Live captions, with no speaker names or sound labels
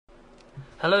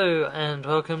Hello and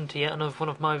welcome to yet another one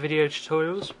of my video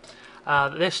tutorials.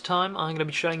 This time I'm going to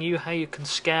be showing you how you can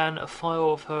scan a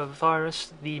file for a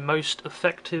virus the most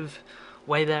effective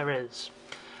way there is.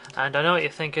 And I know what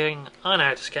you're thinking, I know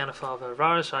how to scan a file for a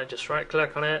virus, I just right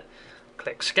click on it,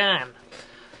 click scan.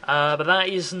 But that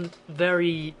isn't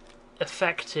very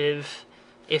effective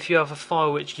if you have a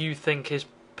file which you think is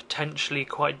potentially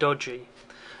quite dodgy.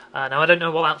 Now I don't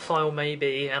know what that file may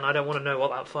be, and I don't want to know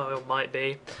what that file might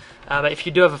be, but if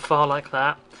you do have a file like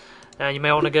that, you may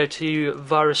want to go to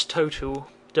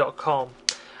virustotal.com,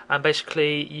 and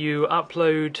basically you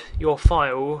upload your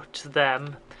file to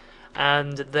them,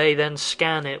 and they then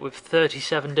scan it with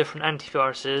 37 different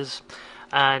antiviruses,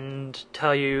 and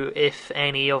tell you if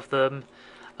any of them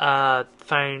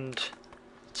found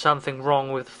something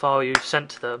wrong with the file you sent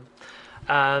to them.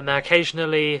 Now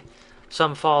occasionally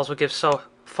some files will give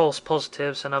false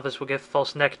positives and others will give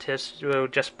false negatives. We'll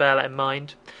just bear that in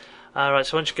mind. Right,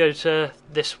 so once you go to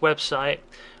this website,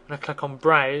 I'm going to click on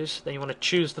Browse, then you want to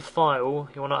choose the file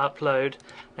you want to upload,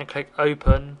 then click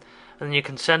Open, and then you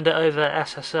can send it over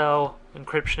SSL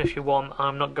encryption if you want.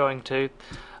 I'm not going to.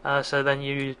 So then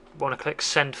you want to click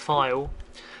Send File,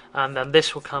 and then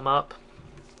this will come up,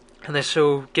 and this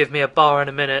will give me a bar in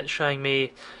a minute showing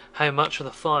me how much of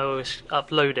the file is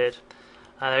uploaded.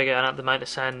 There we go, and at the moment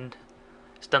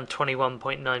it's done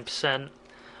 21.9%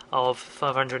 of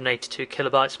 582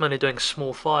 kilobytes. I'm only doing a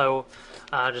small file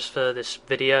just for this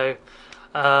video.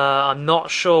 I'm not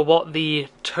sure what the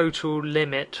total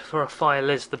limit for a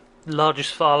file is. The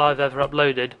largest file I've ever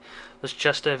uploaded was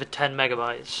just over 10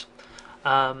 megabytes.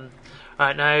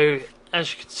 Right, now,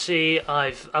 as you can see,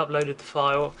 I've uploaded the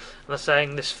file, and they're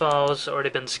saying this file's already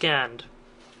been scanned.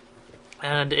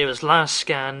 And it was last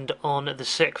scanned on the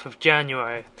 6th of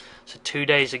January, so 2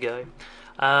 days ago.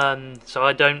 So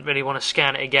I don't really want to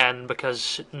scan it again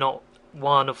because not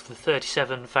one of the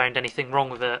 37 found anything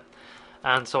wrong with it,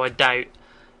 and so I doubt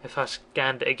if I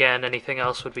scanned it again anything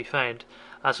else would be found.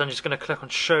 So I'm just going to click on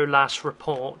Show Last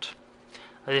Report.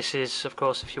 This is, of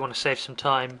course, if you want to save some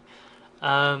time.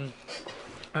 Right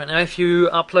now, if you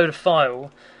upload a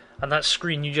file and that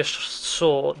screen you just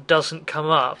saw doesn't come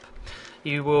up,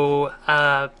 you will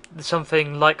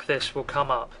something like this will come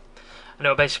up, and it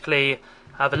will basically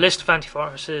have a list of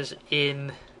antiviruses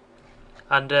in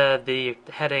under the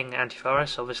heading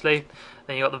antivirus, obviously.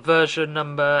 Then you got the version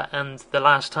number and the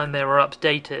last time they were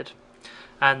updated,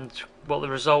 and what the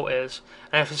result is.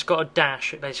 And if it's got a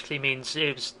dash, it basically means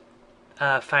it was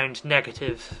found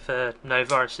negative for no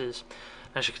viruses.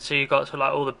 As you can see, you've got sort of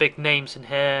like all the big names in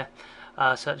here,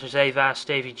 such as Avast,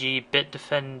 AVG,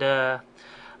 Bitdefender,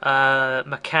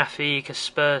 McAfee,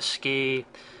 Kaspersky,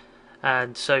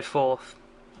 and so forth,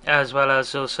 as well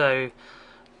as also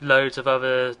loads of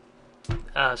other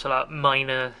sort of like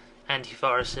minor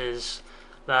antiviruses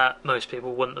that most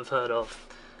people wouldn't have heard of.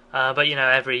 But you know,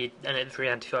 every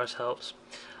antivirus helps.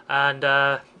 And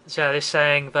so they're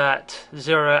saying that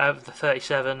 0 out of the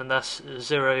 37, and thus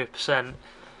 0%,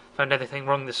 found anything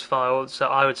wrong with this file, so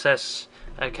I would say it's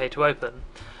okay to open.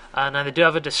 Now they do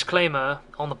have a disclaimer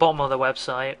on the bottom of the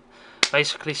website,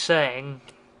 basically saying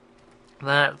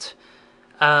that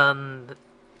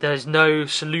there's no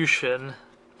solution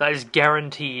that is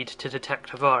guaranteed to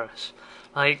detect a virus.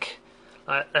 Like,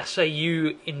 let's say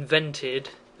you invented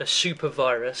a super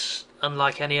virus,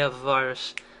 unlike any other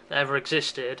virus that ever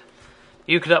existed.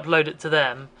 You could upload it to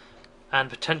them,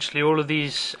 and potentially all of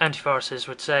these antiviruses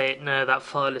would say, no, that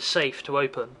file is safe to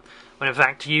open, when in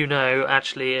fact you know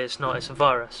actually it's not, it's a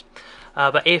virus.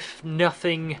 But if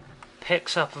nothing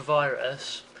picks up a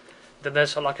virus, then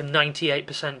there's like a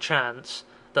 98% chance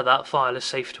that that file is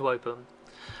safe to open.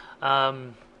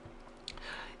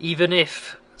 Even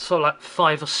if sort of like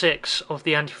 5 or 6 of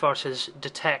the antiviruses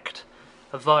detect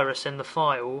a virus in the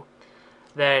file,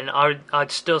 then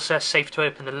I'd still say it's safe to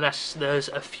open unless there's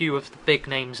a few of the big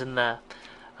names in there.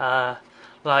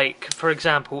 Like, for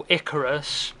example,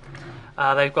 Icarus,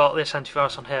 they've got this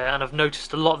antivirus on here, and I've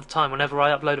noticed a lot of the time whenever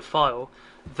I upload a file,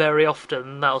 very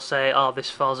often that'll say, oh, this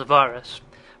file's a virus,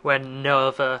 when no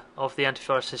other of the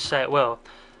antiviruses say it will,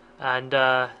 and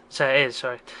say it is,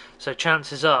 sorry. So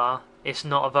chances are it's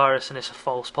not a virus and it's a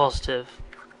false positive.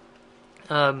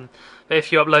 But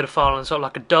if you upload a file and sort of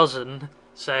like a dozen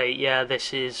say, yeah,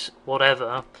 this is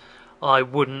whatever, I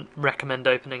wouldn't recommend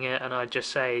opening it, and I'd just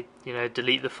say, you know,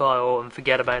 delete the file and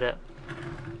forget about it.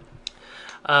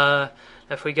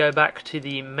 If we go back to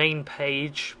the main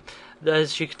page,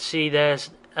 as you can see,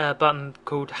 there's a button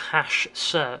called Hash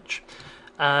Search.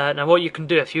 Now what you can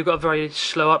do, if you've got a very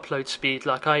slow upload speed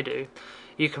like I do,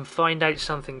 you can find out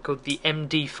something called the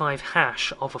MD5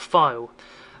 hash of a file,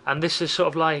 and this is sort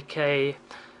of like a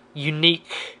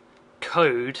unique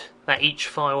code that each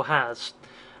file has.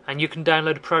 And you can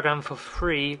download a program for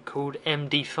free called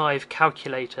MD5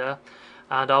 Calculator,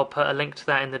 and I'll put a link to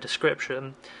that in the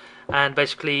description. And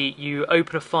basically you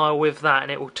open a file with that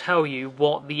and it will tell you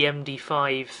what the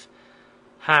MD5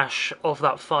 hash of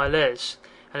that file is,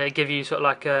 and it'll give you sort of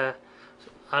like a,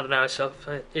 I don't know,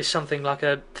 it's something like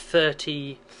a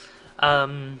 30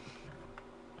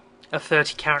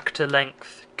 character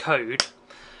length code,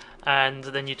 and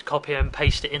then you'd copy and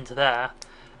paste it into there,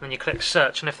 and then you click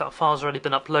search, and if that file's already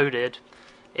been uploaded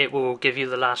it will give you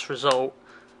the last result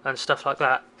and stuff like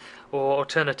that. Or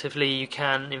alternatively you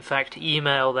can in fact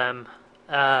email them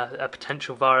a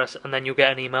potential virus and then you'll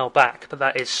get an email back, but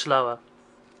that is slower.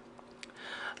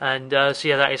 And so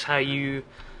yeah, that is how you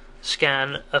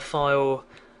scan a file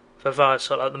for virus,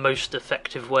 sort of like the most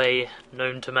effective way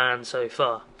known to man so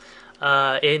far.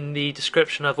 In the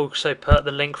description I've also put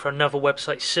the link for another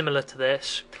website similar to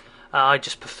this. I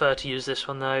just prefer to use this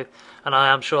one though, and I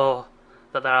am sure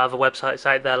that there are other websites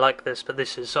out there like this, but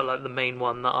this is sort of like the main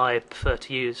one that I prefer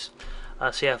to use.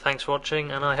 So yeah, thanks for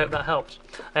watching, and I hope that helped.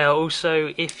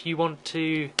 Also, if you want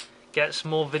to get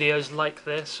some more videos like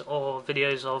this, or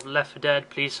videos of Left 4 Dead,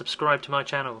 please subscribe to my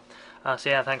channel. So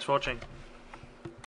yeah, thanks for watching.